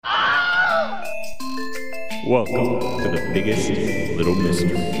Welcome to the biggest little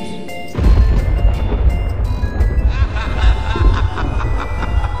mysteries.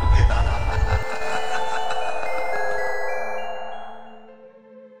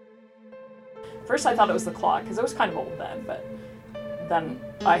 First I thought it was the clock, because it was kind of old then, but then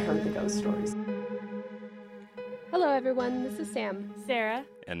I heard the ghost stories. Hello everyone, this is Sam, Sarah,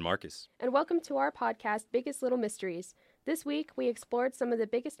 And Marcus. and welcome to our podcast, Biggest Little Mysteries. This week, we explored some of the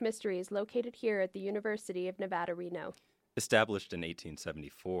biggest mysteries located here at the University of Nevada, Reno. Established in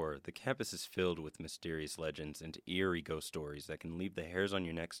 1874, the campus is filled with mysterious legends and eerie ghost stories that can leave the hairs on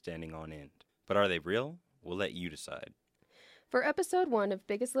your neck standing on end. But are they real? We'll let you decide. For episode 1 of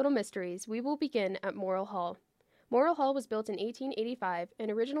Biggest Little Mysteries, we will begin at Morrill Hall. Morrill Hall was built in 1885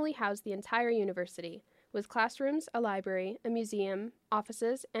 and originally housed the entire university, with classrooms, a library, a museum,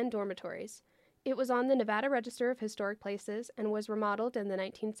 offices, and dormitories. It was on the Nevada Register of Historic Places and was remodeled in the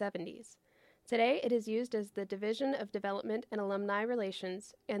 1970s. Today, it is used as the Division of Development and Alumni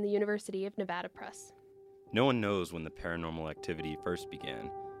Relations and the University of Nevada Press. No one knows when the paranormal activity first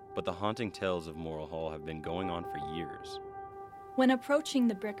began, but the haunting tales of Morrill Hall have been going on for years. when approaching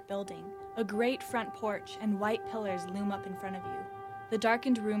the brick building, a great front porch and white pillars loom up in front of you. The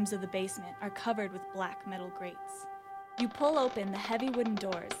darkened rooms of the basement are covered with black metal grates. You pull open the heavy wooden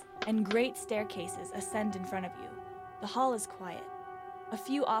doors, and great staircases ascend in front of you. The hall is quiet. A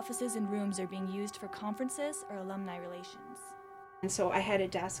few offices and rooms are being used for conferences or alumni relations. And so I had a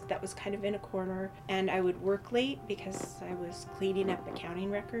desk that was kind of in a corner, and I would work late because I was cleaning up accounting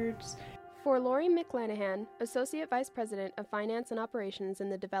records. For Lori McClanahan, Associate Vice President of Finance and Operations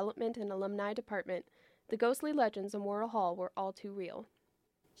in the Development and Alumni Department, the ghostly legends of Morrill Hall were all too real.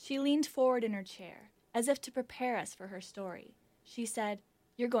 She leaned forward in her chair, as if to prepare us for her story. She said,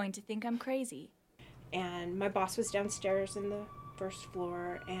 "You're going to think I'm crazy." And my boss was downstairs in the first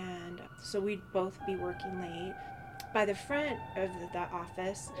floor, and so we'd both be working late. By the front of the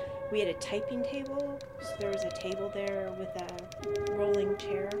office, we had a typing table. So there was a table there with a rolling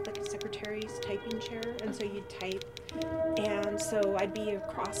chair, like a secretary's typing chair, and so you'd type. And so I'd be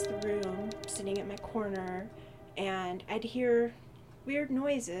across the room, sitting at my corner, and I'd hear weird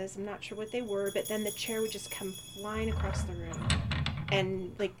noises. I'm not sure what they were, but then the chair would just come flying across the room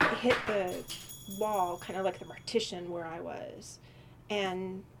and like hit the wall, kind of like the partition where I was.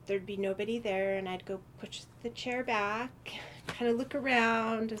 And there'd be nobody there, and I'd go push the chair back, kind of look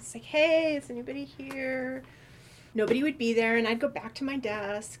around, and it's like, hey, is anybody here? Nobody would be there, and I'd go back to my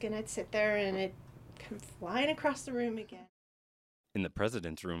desk, and I'd sit there, and it'd come flying across the room again. In the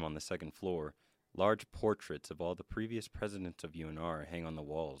president's room on the second floor, large portraits of all the previous presidents of UNR hang on the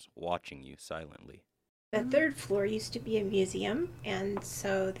walls, watching you silently. The third floor used to be a museum, and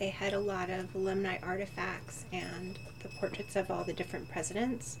so they had a lot of alumni artifacts and the portraits of all the different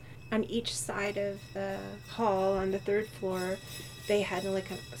presidents. On each side of the hall on the third floor, they had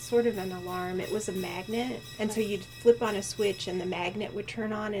like a sort of an alarm. It was a magnet, and so you'd flip on a switch and the magnet would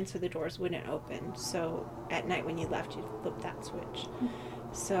turn on, and so the doors wouldn't open. So at night when you left, you'd flip that switch.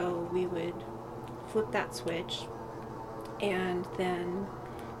 So we would flip that switch, and then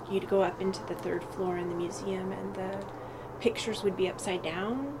you'd go up into the third floor in the museum, and the pictures would be upside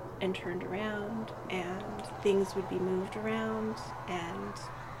down and turned around, and things would be moved around, and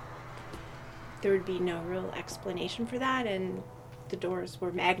there would be no real explanation for that, and the doors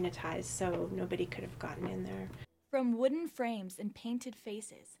were magnetized, so nobody could have gotten in there. From wooden frames and painted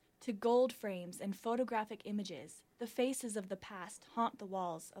faces to gold frames and photographic images, the faces of the past haunt the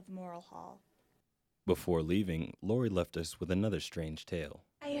walls of Morrill Hall. Before leaving, Lori left us with another strange tale.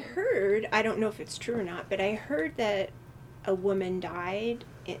 I heard, I don't know if it's true or not, but I heard that a woman died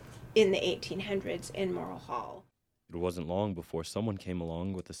in the 1800s in Morrill Hall. It wasn't long before someone came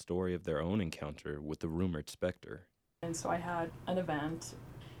along with a story of their own encounter with the rumored specter. And so I had an event,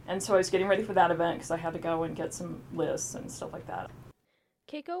 and so I was getting ready for that event because I had to go and get some lists and stuff like that.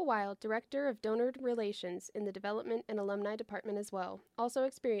 Keiko Wild, Director of Donor Relations in the Development and Alumni Department as well, also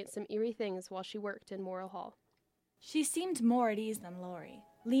experienced some eerie things while she worked in Morrill Hall. She seemed more at ease than Lori,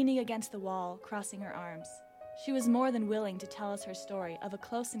 leaning against the wall, crossing her arms. She was more than willing to tell us her story of a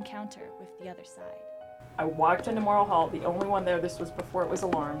close encounter with the other side. I walked into Morrill Hall, the only one there. This was before it was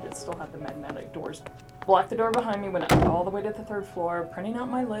alarmed. It still had the magnetic doors. Blocked the door behind me, went up all the way to the third floor, printing out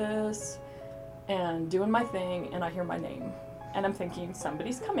my lists and doing my thing, and I hear my name. And I'm thinking,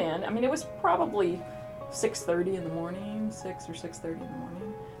 somebody's come in. I mean, it was probably 6:30 in the morning, 6 or 6:30 in the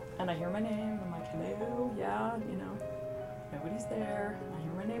morning. And I hear my name, and I'm like, hello, yeah, nobody's there. And I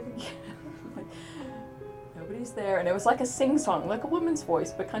hear my name again. I'm like, nobody's there. And it was like a sing-song, like a woman's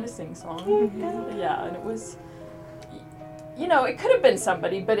voice, but kind of sing-song. Yeah, and it was, it could have been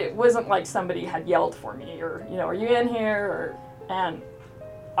somebody, but it wasn't like somebody had yelled for me or, are you in here? And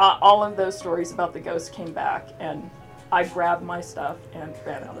all of those stories about the ghost came back, and I grabbed my stuff and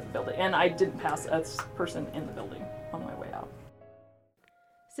ran out of the building. And I didn't pass a person in the building on my way out.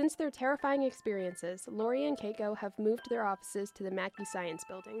 Since their terrifying experiences, Lori and Keiko have moved their offices to the Mackey Science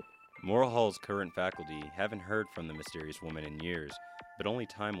Building. Morrill Hall's current faculty haven't heard from the mysterious woman in years, but only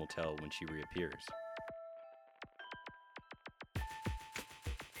time will tell when she reappears.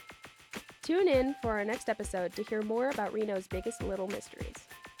 Tune in for our next episode to hear more about Reno's biggest little mysteries.